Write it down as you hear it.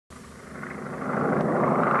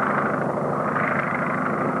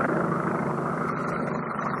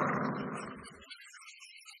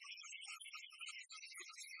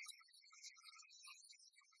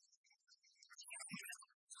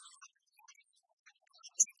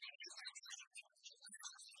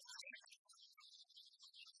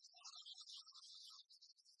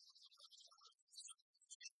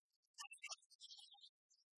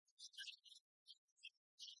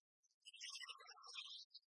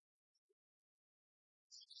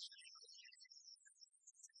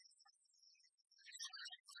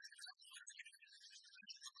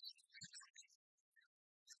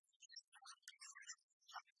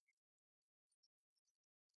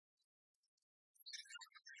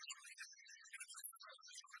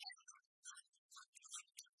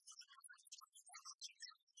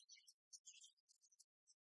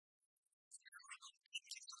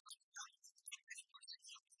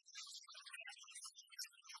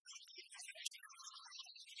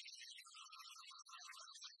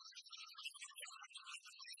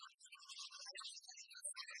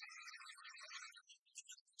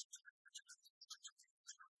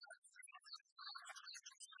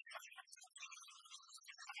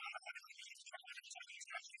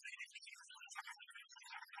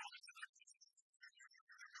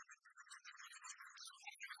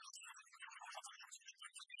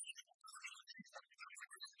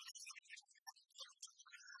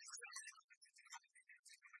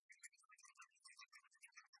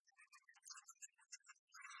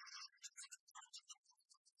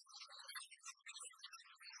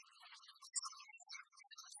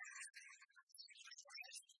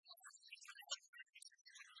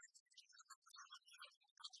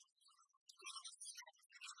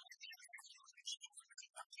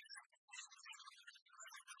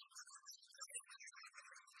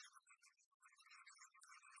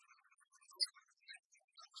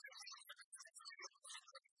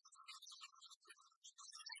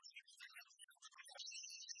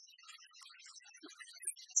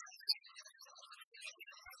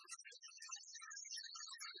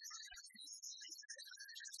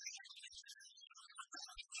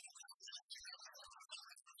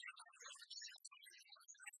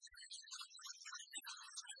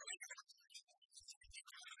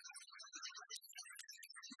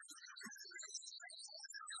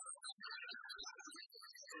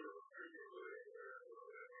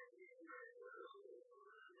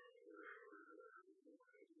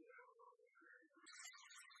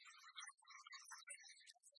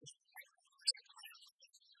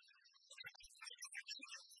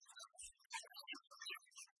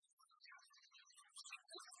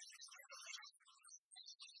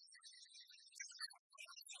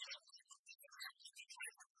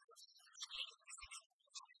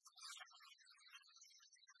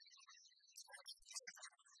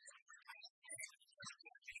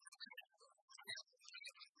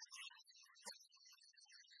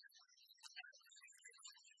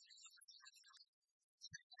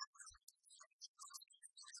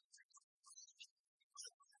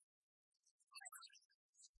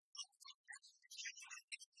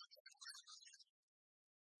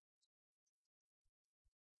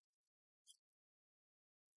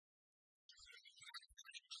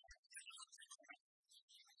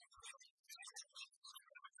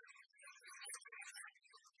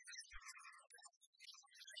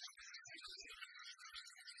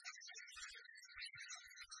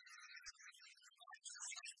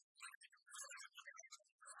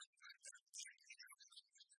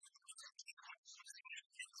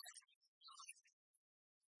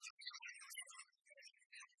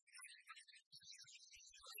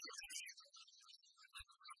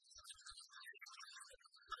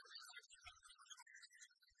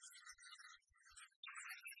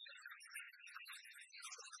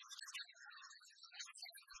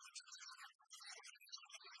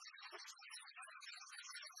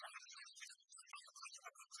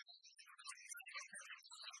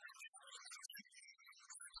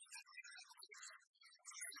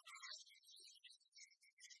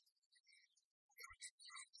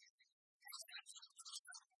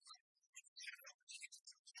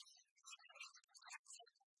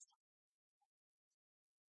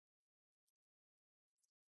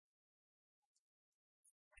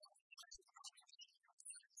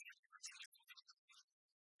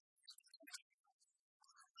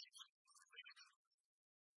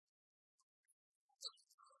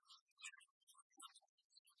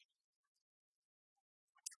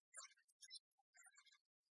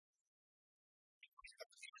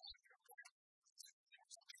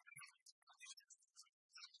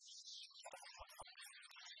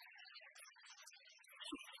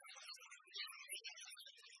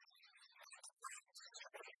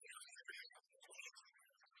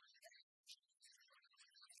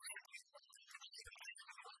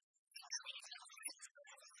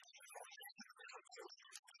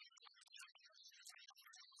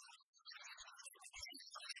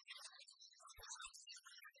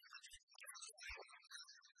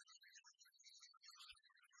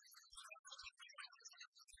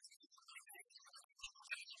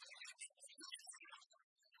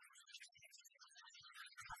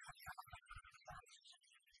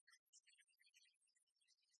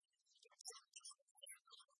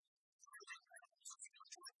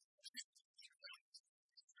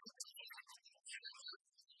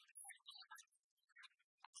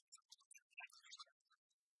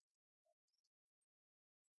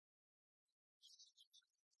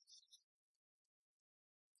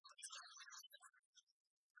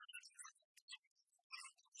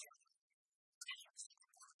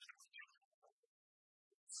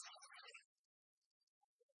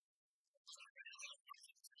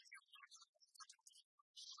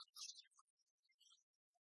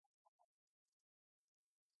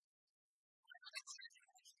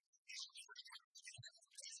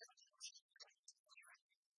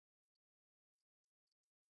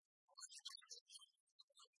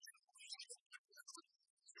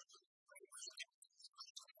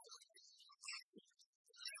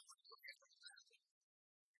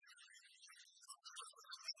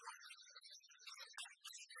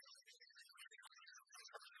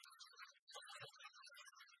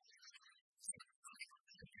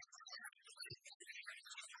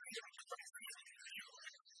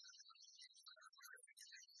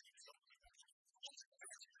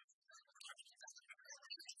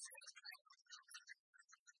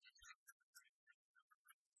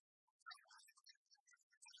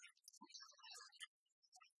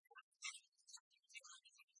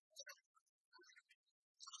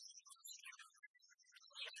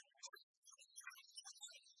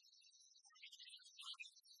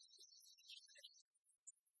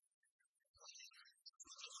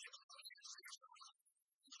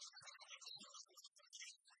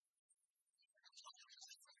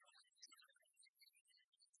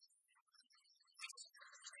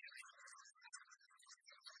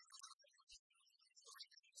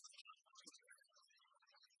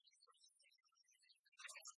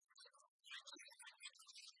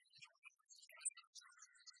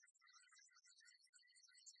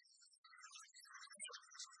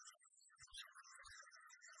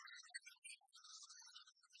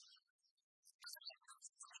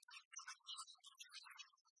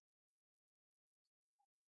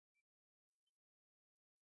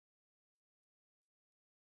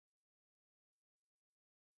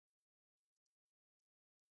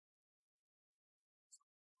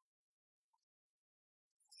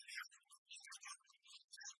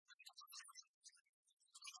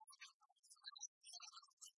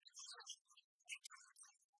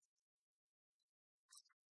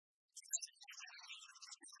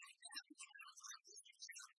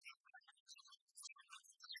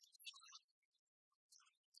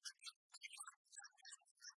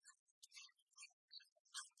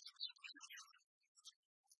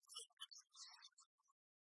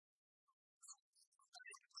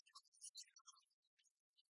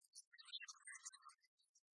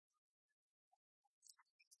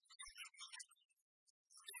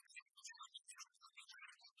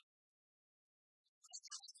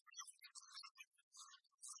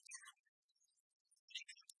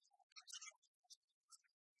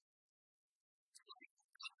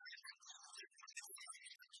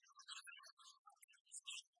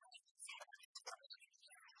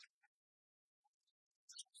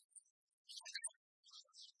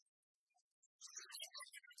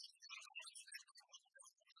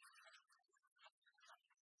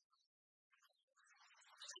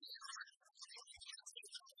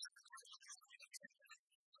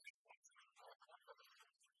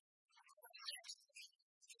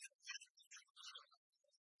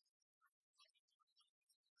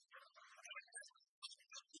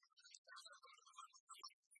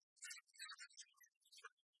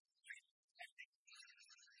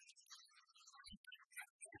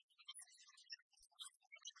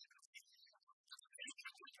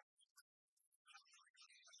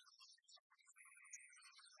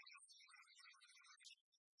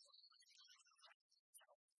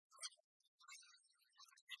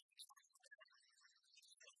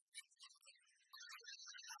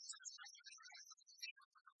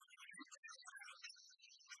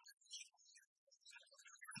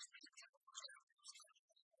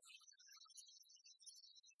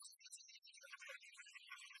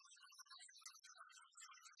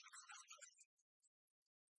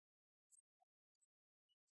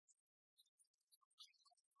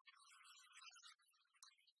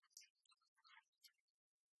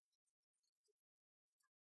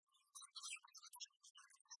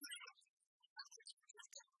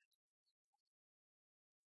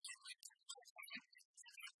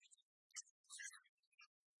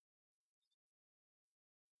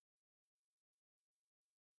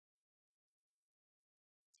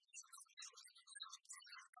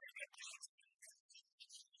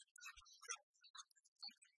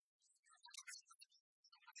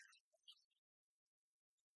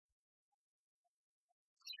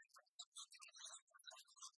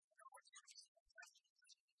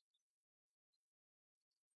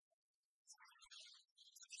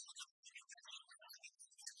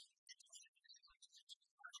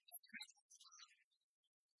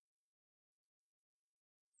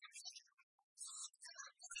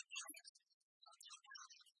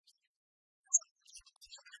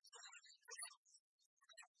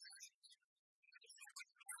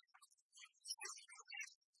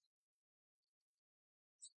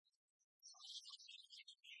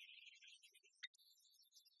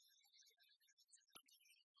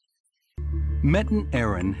Metin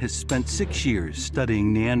Aaron has spent 6 years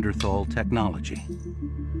studying Neanderthal technology.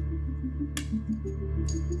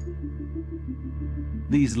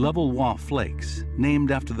 These Levallois flakes,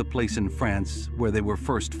 named after the place in France where they were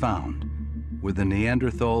first found, were the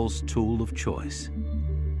Neanderthals' tool of choice.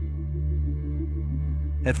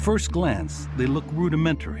 At first glance, they look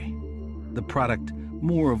rudimentary, the product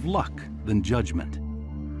more of luck than judgment.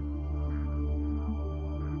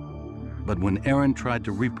 But when Aaron tried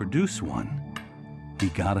to reproduce one, he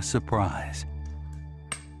got a surprise.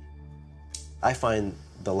 I find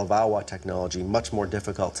the Levallois technology much more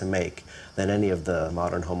difficult to make than any of the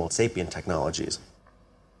modern Homo sapien technologies.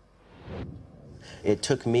 It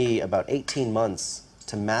took me about 18 months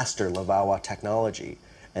to master Levallois technology,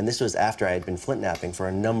 and this was after I had been flint knapping for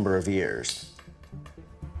a number of years.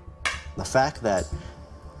 The fact that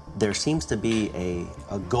there seems to be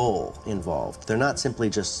a goal involved. They're not simply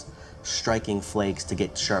just striking flakes to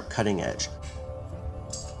get sharp cutting edge.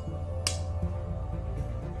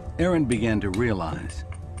 Aaron began to realize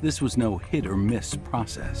this was no hit-or-miss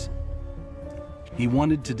process. He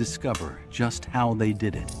wanted to discover just how they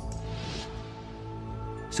did it.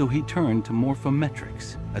 So he turned to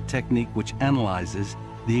morphometrics, a technique which analyzes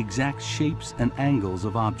the exact shapes and angles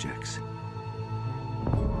of objects.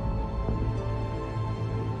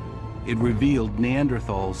 It revealed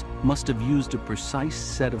Neanderthals must have used a precise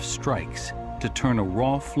set of strikes to turn a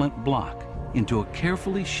raw flint block into a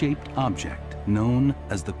carefully shaped object known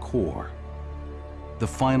as the core. The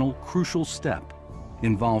final crucial step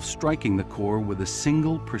involves striking the core with a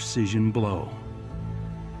single precision blow.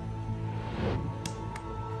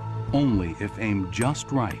 Only if aimed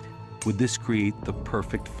just right would this create the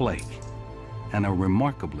perfect flake and a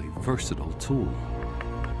remarkably versatile tool.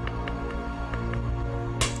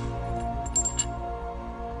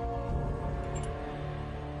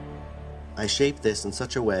 I shaped this in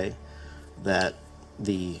such a way that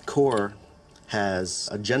the core has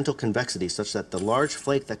a gentle convexity such that the large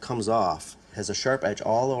flake that comes off has a sharp edge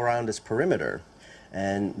all around its perimeter,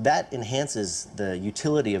 and that enhances the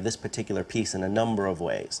utility of this particular piece in a number of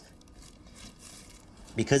ways.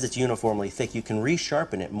 Because it's uniformly thick, you can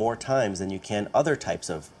resharpen it more times than you can other types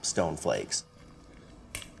of stone flakes.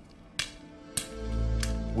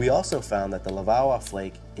 We also found that the Levallois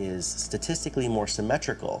flake is statistically more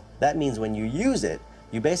symmetrical. That means when you use it,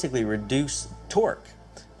 you basically reduce torque.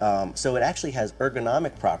 So it actually has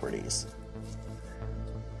ergonomic properties.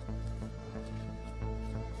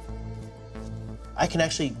 I can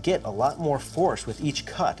actually get a lot more force with each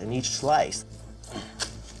cut and each slice.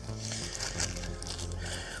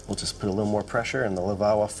 We'll just put a little more pressure and the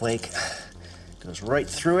Levallois flake goes right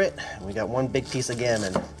through it. And we got one big piece again,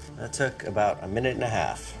 and that took about a minute and a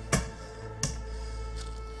half.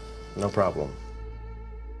 No problem.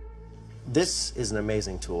 This is an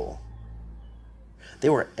amazing tool. They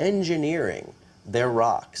were engineering their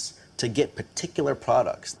rocks to get particular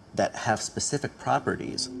products that have specific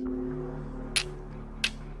properties.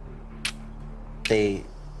 They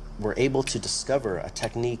were able to discover a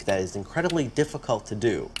technique that is incredibly difficult to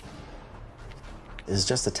do. It's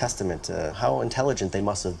just a testament to how intelligent they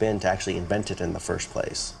must have been to actually invent it in the first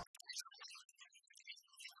place.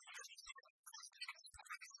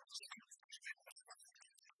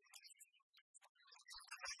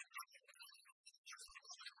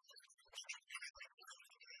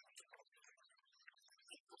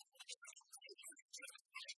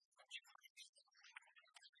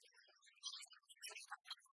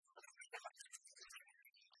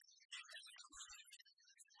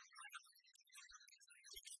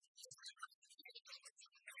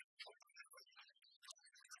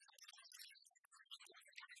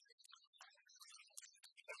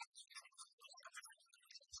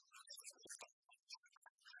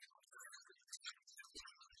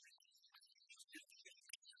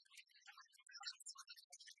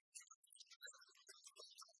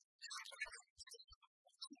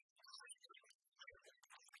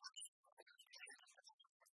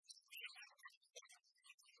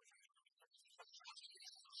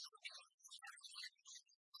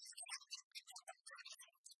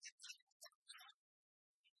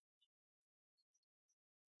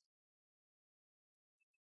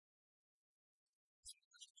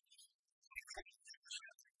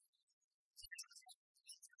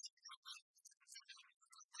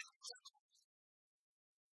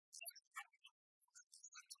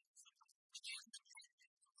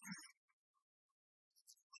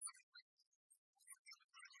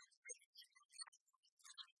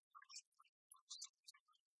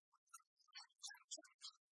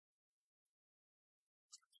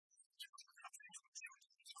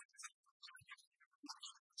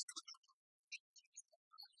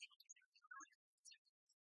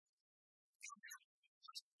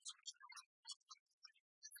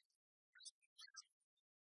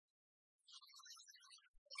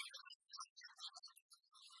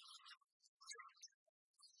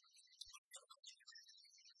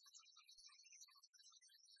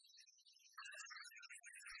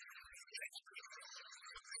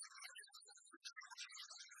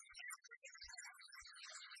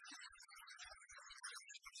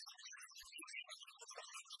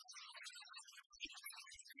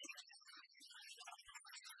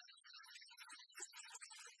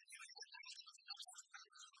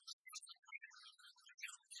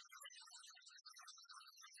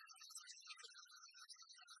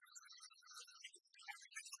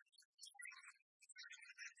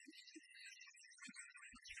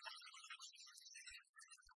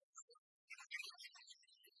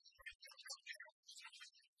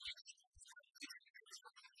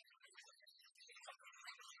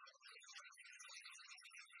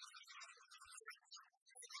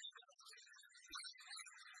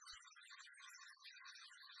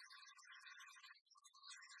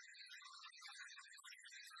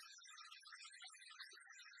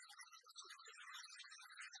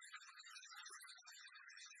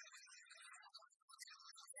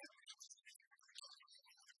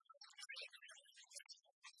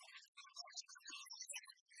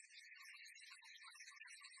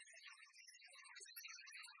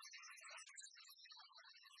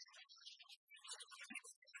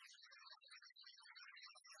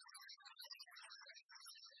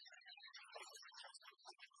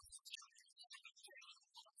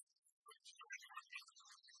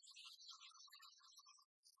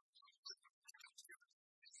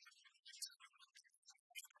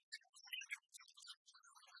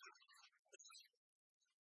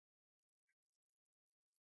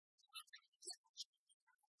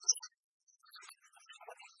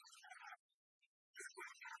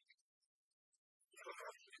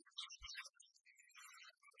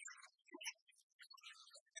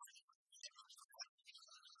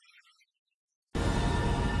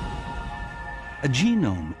 A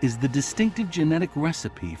genome is the distinctive genetic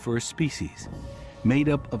recipe for a species, made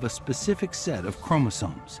up of a specific set of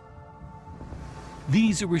chromosomes.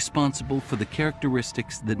 These are responsible for the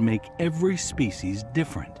characteristics that make every species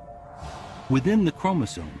different. Within the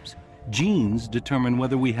chromosomes, genes determine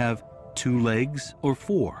whether we have 2 legs or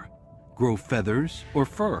 4, grow feathers or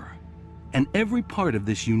fur, and every part of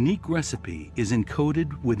this unique recipe is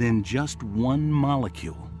encoded within just one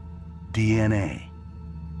molecule, DNA.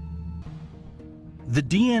 The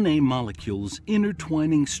DNA molecule's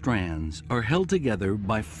intertwining strands are held together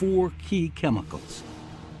by 4 key chemicals,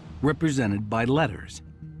 represented by letters.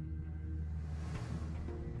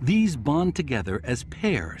 These bond together as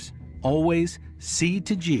pairs, always C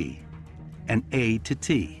to G and A to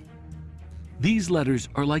T. These letters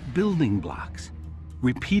are like building blocks,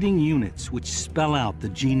 repeating units which spell out the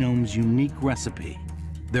genome's unique recipe.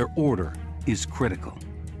 Their order is critical.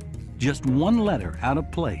 Just one letter out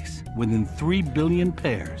of place within 3 billion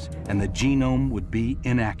pairs and the genome would be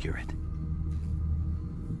inaccurate.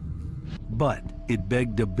 But it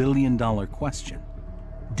begged a billion-dollar question.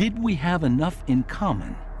 Did we have enough in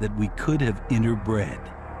common that we could have interbred?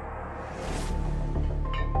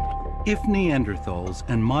 If Neanderthals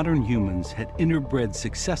and modern humans had interbred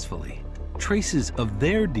successfully, traces of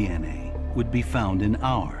their DNA would be found in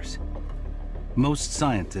ours. Most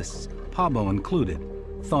scientists, Pablo included,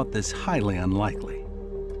 thought this highly unlikely.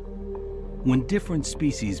 When different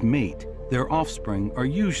species mate, their offspring are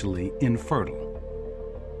usually infertile.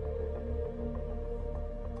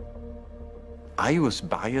 I was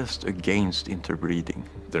biased against interbreeding.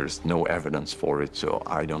 There's no evidence for it, so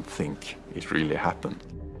I don't think it really happened.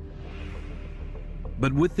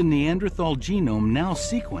 But with the Neanderthal genome now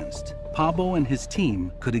sequenced, Pablo and his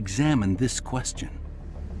team could examine this question.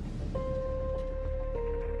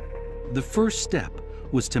 The first step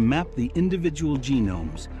was to map the individual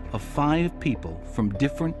genomes of 5 people from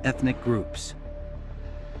different ethnic groups.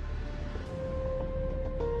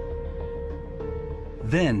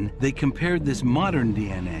 Then they compared this modern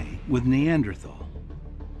DNA with Neanderthal.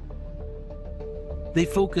 They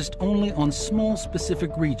focused only on small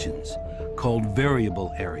specific regions called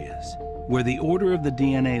variable areas, where the order of the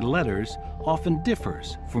DNA letters often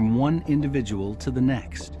differs from one individual to the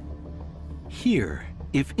next. Here,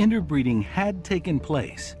 if interbreeding had taken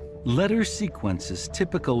place, letter sequences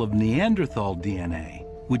typical of Neanderthal DNA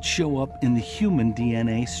would show up in the human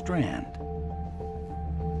DNA strand.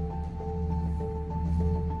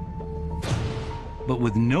 But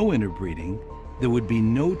with no interbreeding, there would be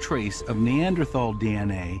no trace of Neanderthal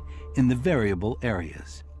DNA in the variable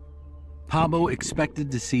areas. Pablo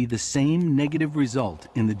expected to see the same negative result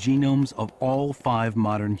in the genomes of all 5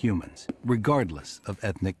 modern humans, regardless of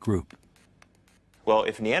ethnic group. Well,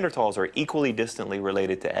 if Neanderthals are equally distantly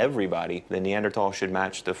related to everybody, then Neanderthal should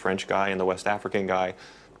match the French guy and the West African guy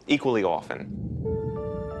equally often.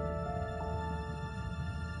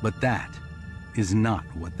 But that is not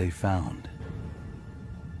what they found.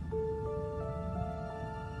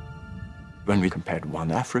 When we compared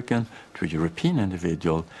one African to a European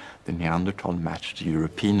individual, the Neanderthal matched the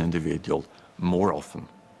European individual more often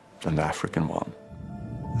than the African one.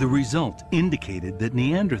 The result indicated that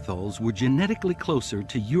Neanderthals were genetically closer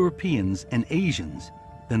to Europeans and Asians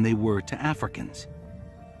than they were to Africans.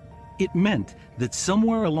 It meant that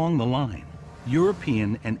somewhere along the line,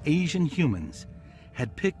 European and Asian humans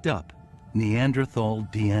had picked up Neanderthal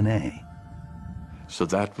DNA. So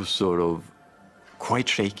that was sort of quite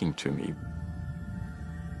shaking to me.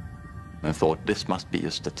 I thought this must be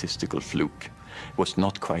a statistical fluke. It was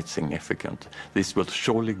not quite significant. This will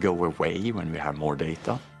surely go away when we have more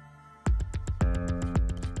data.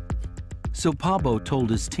 So Pablo told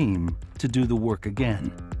his team to do the work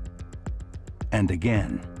again, and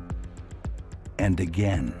again, and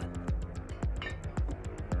again.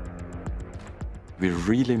 We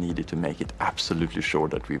really needed to make it absolutely sure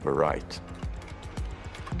that we were right.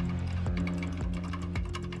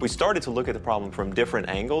 We started to look at the problem from different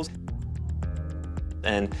angles.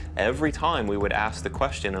 And every time we would ask the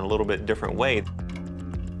question in a little bit different way,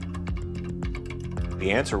 the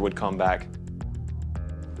answer would come back,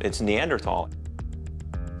 it's Neanderthal.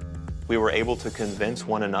 We were able to convince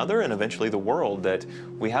one another and eventually the world that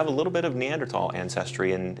we have a little bit of Neanderthal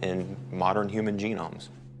ancestry in modern human genomes.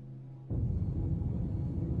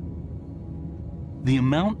 The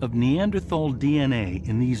amount of Neanderthal DNA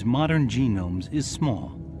in these modern genomes is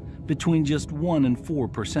small, between just 1 and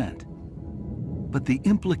 4%. But the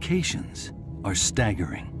implications are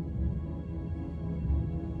staggering.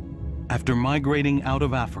 After migrating out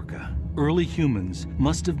of Africa, early humans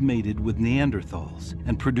must have mated with Neanderthals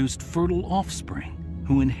and produced fertile offspring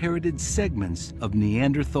who inherited segments of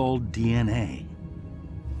Neanderthal DNA.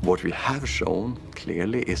 What we have shown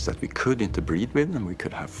clearly is that we could interbreed with them, we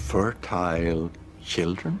could have fertile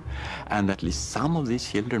children, and at least some of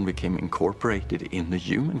these children became incorporated in the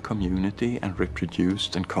human community and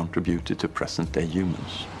reproduced and contributed to present-day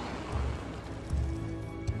humans.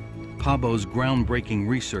 Pabo's groundbreaking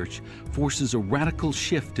research forces a radical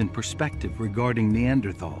shift in perspective regarding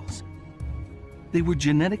Neanderthals. They were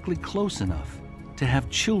genetically close enough to have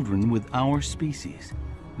children with our species.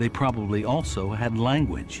 They probably also had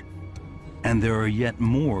language. And there are yet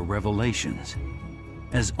more revelations.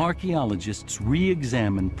 As archaeologists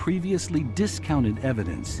re-examine previously discounted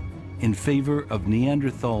evidence in favor of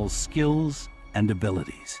Neanderthals' skills and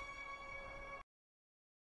abilities.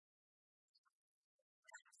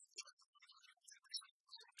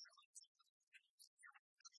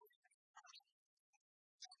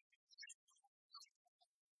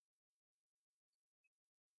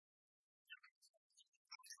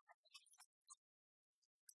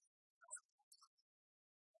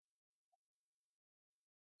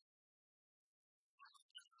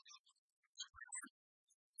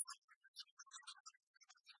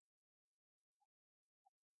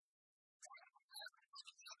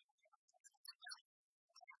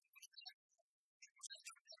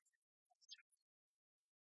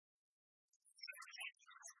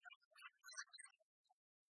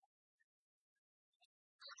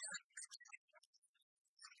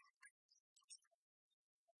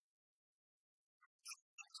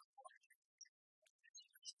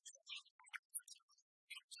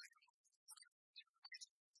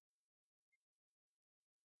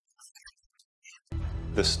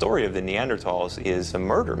 The story of the Neanderthals is a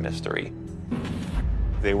murder mystery.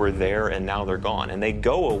 They were there and now they're gone, and they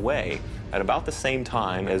go away at about the same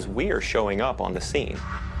time as we are showing up on the scene.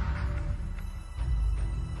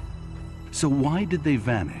 So why did they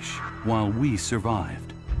vanish while we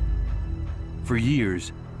survived? For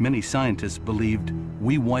years, many scientists believed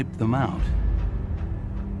we wiped them out.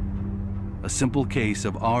 A simple case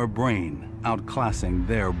of our brain outclassing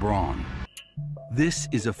their brawn. This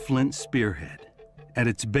is a flint spearhead. At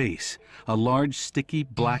its base, a large sticky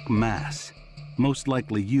black mass, most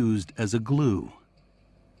likely used as a glue.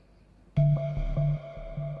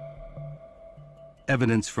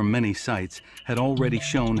 Evidence from many sites had already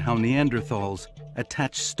shown how Neanderthals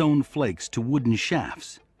attached stone flakes to wooden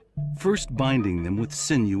shafts, first binding them with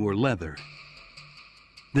sinew or leather,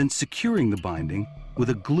 then securing the binding with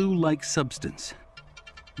a glue-like substance.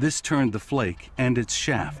 This turned the flake and its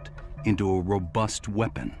shaft into a robust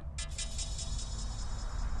weapon.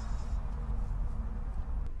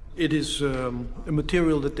 It is a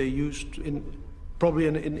material that they used probably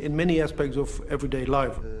in many aspects of everyday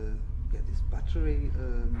life.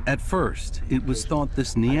 At first, it was thought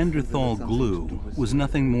this Neanderthal glue was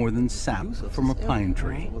nothing more than sap from a pine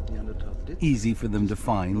tree, easy for them to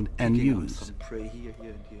find and use.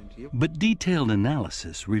 But detailed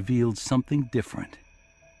analysis revealed something different.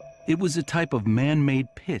 It was a type of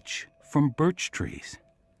man-made pitch from birch trees.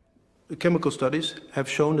 The chemical studies have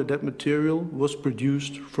shown that that material was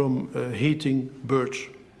produced from heating birch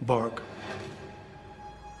bark.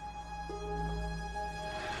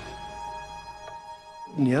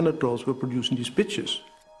 Neanderthals were producing these pitches.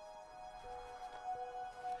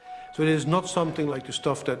 So it is not something like the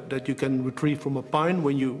stuff that you can retrieve from a pine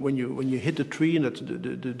when you hit a tree, and that's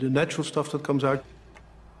the natural stuff that comes out.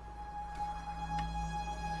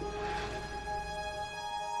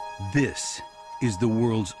 This is the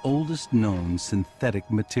world's oldest known synthetic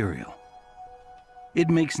material. It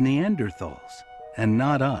makes Neanderthals, and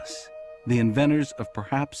not us, the inventors of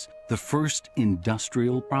perhaps the first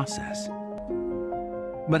industrial process.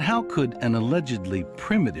 But how could an allegedly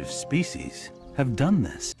primitive species have done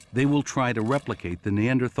this? They will try to replicate the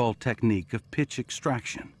Neanderthal technique of pitch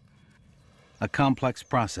extraction, a complex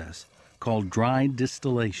process called dry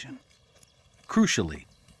distillation. Crucially,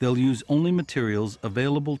 they'll use only materials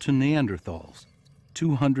available to Neanderthals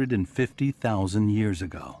 250,000 years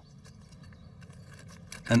ago.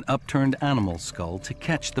 An upturned animal skull to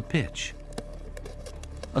catch the pitch.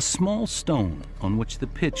 A small stone on which the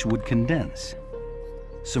pitch would condense.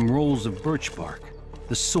 Some rolls of birch bark,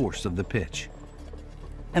 the source of the pitch.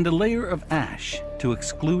 And a layer of ash to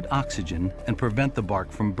exclude oxygen and prevent the bark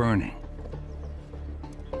from burning.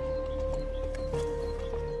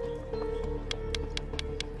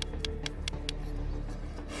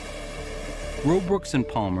 Robrooks and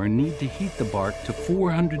Palmer need to heat the bark to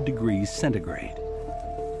 400 degrees centigrade.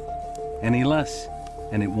 Any less,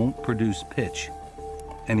 and it won't produce pitch.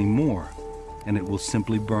 Any more, and it will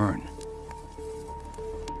simply burn.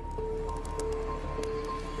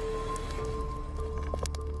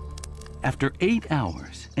 After 8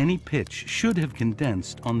 hours, any pitch should have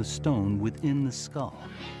condensed on the stone within the skull.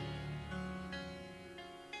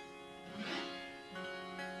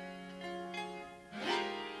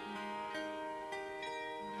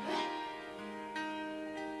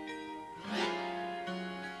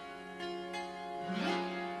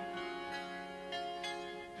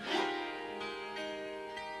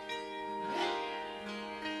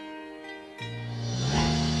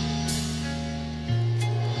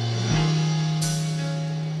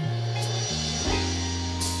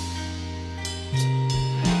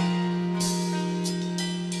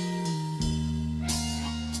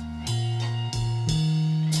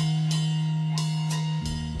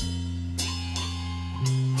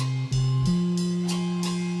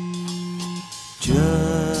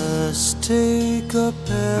 Just take a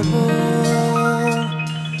pebble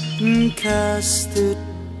and cast it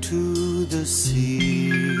to the sea.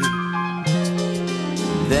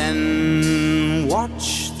 Then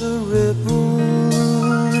watch the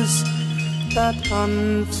ripples that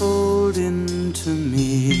unfold into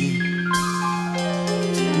me.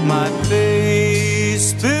 My face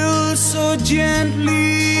spills so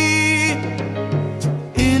gently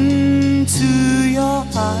into your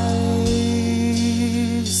eyes,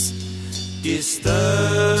 disturbing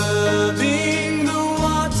the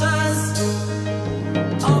waters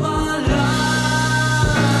of our lives.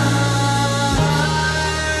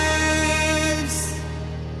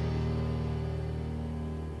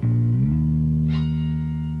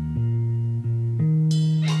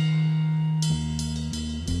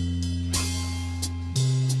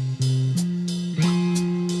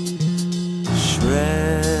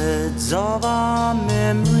 Shreds of our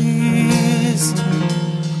memories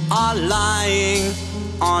are lying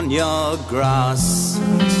on your grass.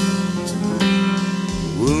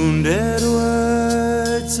 Wounded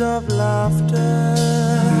words of laughter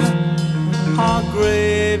are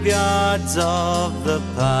graveyards of the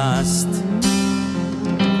past.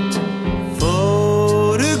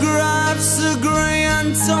 Photographs are grey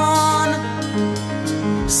and torn,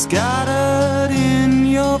 scattered in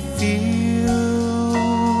your fields.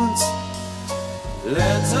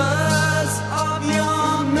 Letters of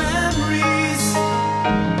your memories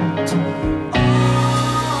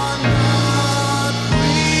are not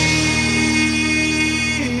real.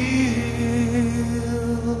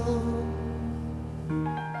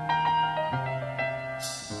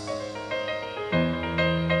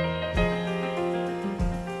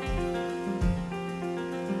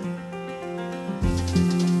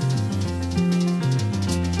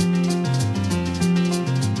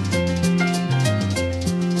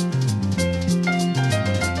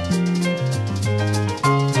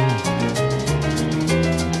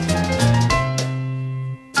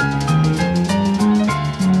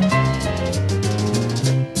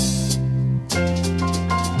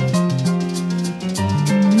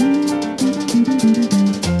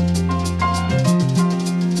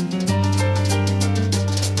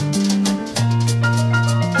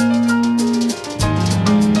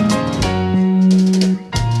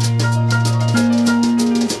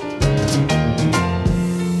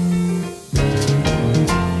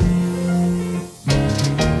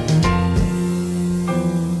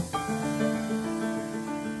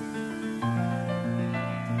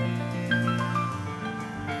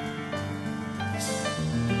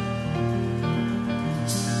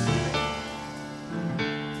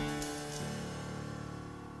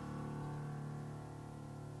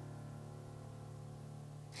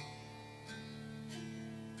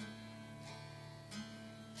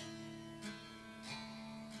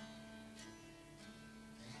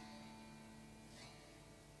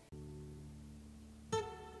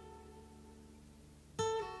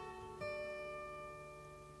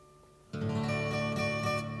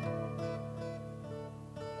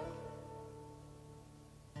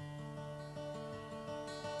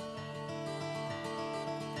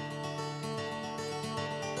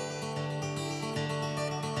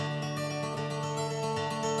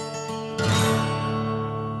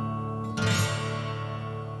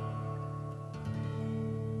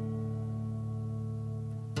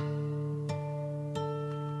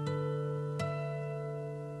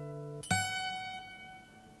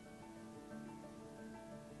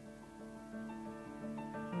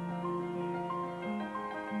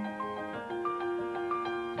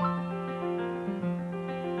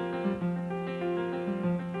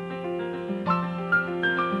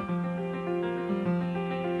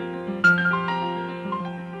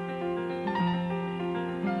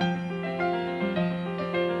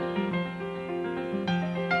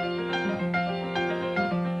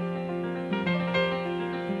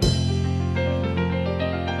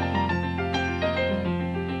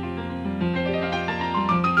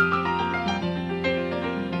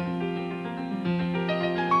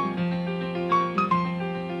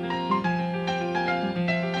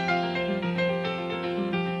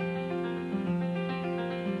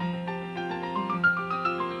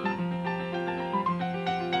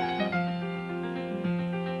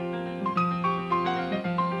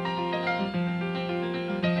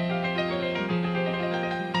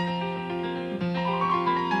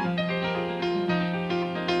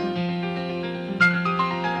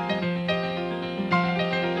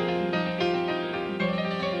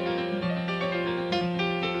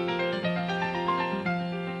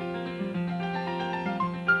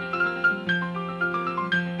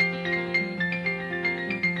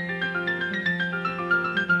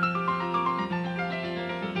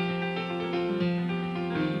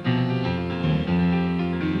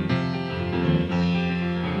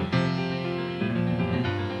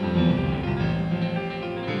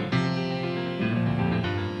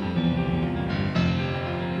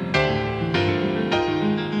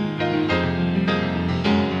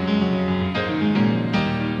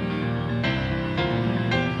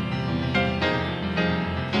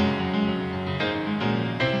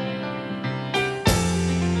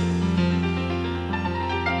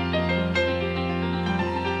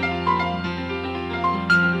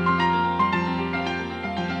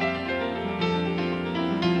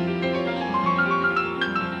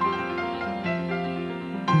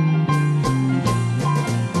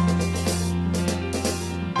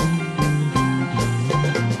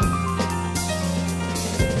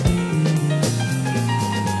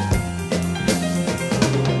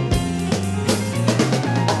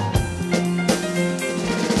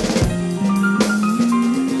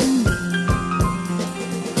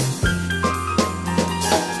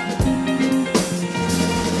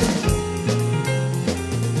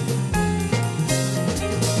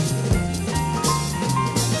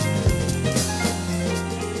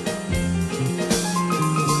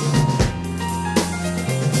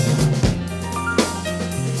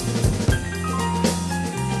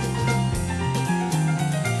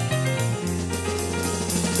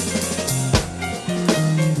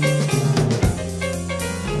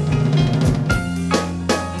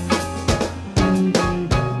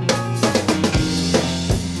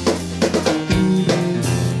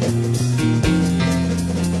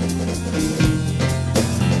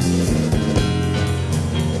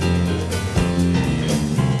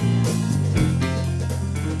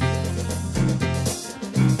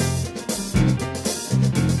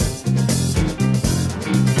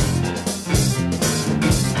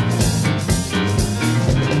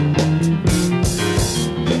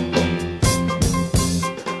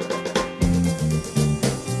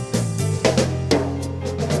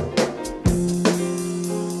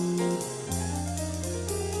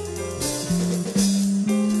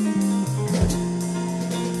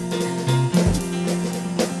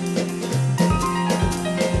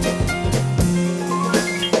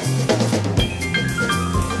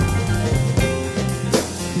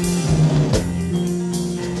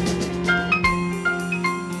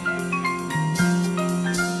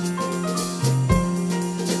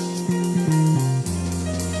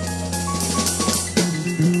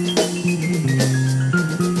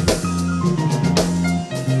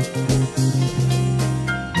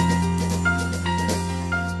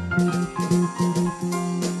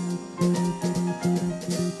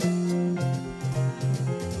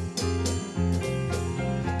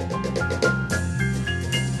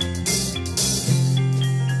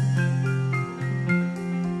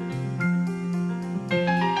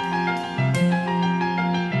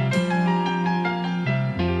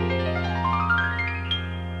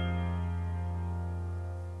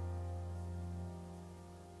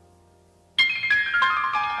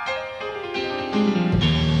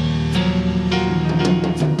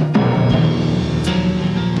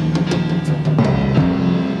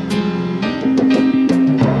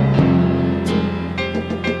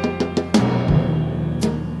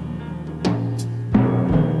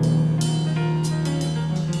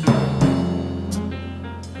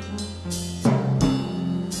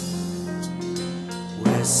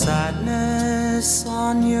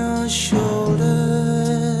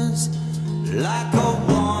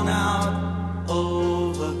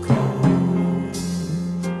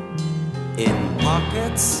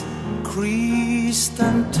 pockets creased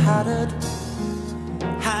and tattered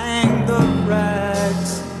hang the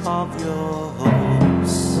rags of your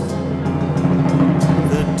hopes.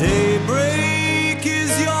 The daybreak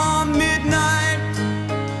is your midnight.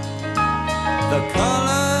 The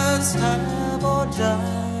colors have all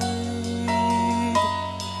died,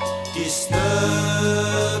 disturbing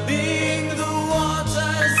the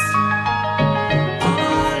waters of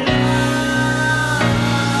our lives,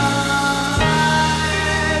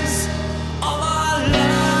 of our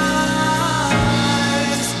lives,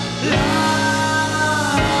 lives,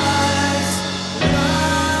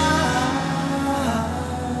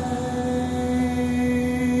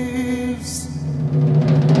 lives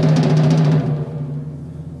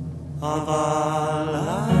of our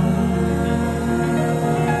lives.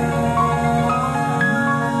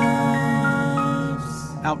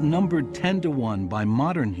 Outnumbered 10 to 1 by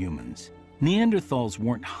modern humans, Neanderthals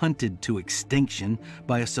weren't hunted to extinction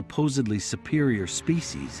by a supposedly superior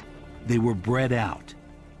species. They were bred out,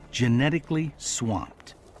 genetically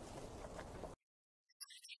swamped.